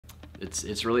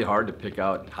It's really hard to pick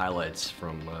out highlights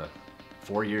from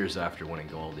 4 years after winning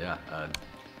gold. Yeah,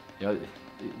 you know,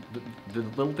 the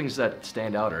little things that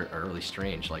stand out are really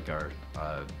strange, like our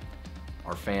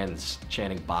fans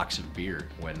chanting "box of beer"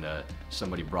 when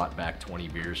somebody brought back 20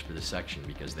 beers for the section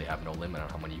because they have no limit on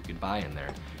how many you could buy in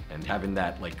there, and having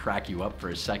that like crack you up for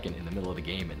a second in the middle of the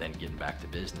game and then getting back to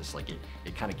business. Like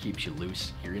it kind of keeps you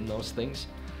loose hearing those things.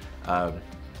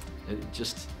 It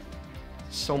just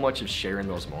so much of sharing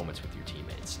those moments with your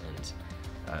teammates,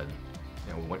 and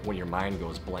you know, when your mind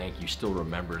goes blank, you still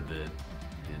remember the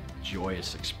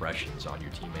joyous expressions on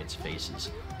your teammates'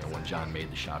 faces. You know, when John made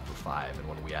the shot for 5, and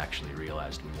when we actually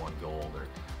realized we won gold, or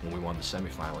when we won the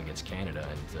semifinal against Canada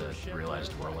and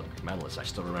realized we're Olympic medalists. I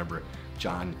still remember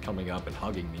John coming up and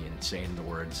hugging me and saying the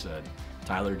words,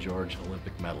 "Tyler George,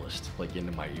 Olympic medalist," like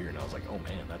into my ear, and I was like, oh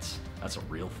man, that's a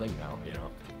real thing now, you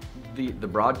know. The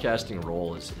broadcasting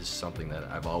role is something that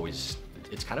I've always,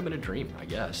 it's kind of been a dream, I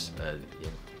guess. You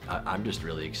know, I'm just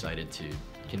really excited to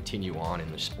continue on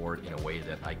in the sport in a way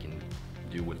that I can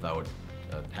do without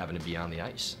having to be on the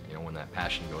ice. You know, when that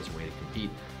passion goes away to compete,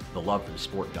 the love for the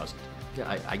sport doesn't.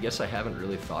 Yeah, I guess I haven't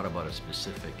really thought about a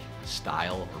specific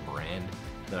style or brand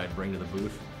that I'd bring to the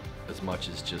booth, as much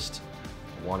as just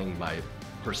wanting my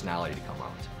personality to come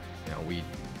out. You know, we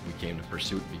came to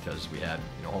Pursuit because we had,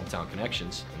 you know, hometown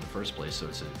connections in the first place, so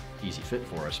it's an easy fit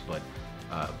for us. But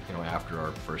you know, after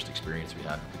our first experience we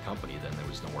had with the company, then there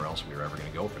was nowhere else we were ever going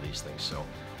to go for these things. So,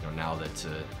 you know, now that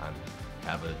I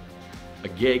have a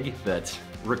gig that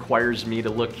requires me to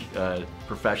look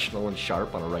professional and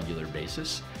sharp on a regular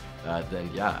basis, then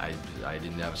yeah, I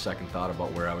didn't have a second thought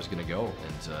about where I was going to go,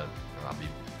 and I'll be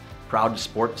proud to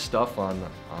sport stuff on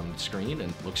screen,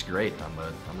 and it looks great.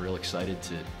 I'm real excited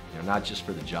to, you know, not just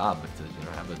for the job, but to, you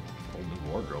know, have a whole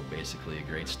new wardrobe, basically, of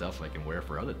great stuff I can wear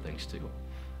for other things too.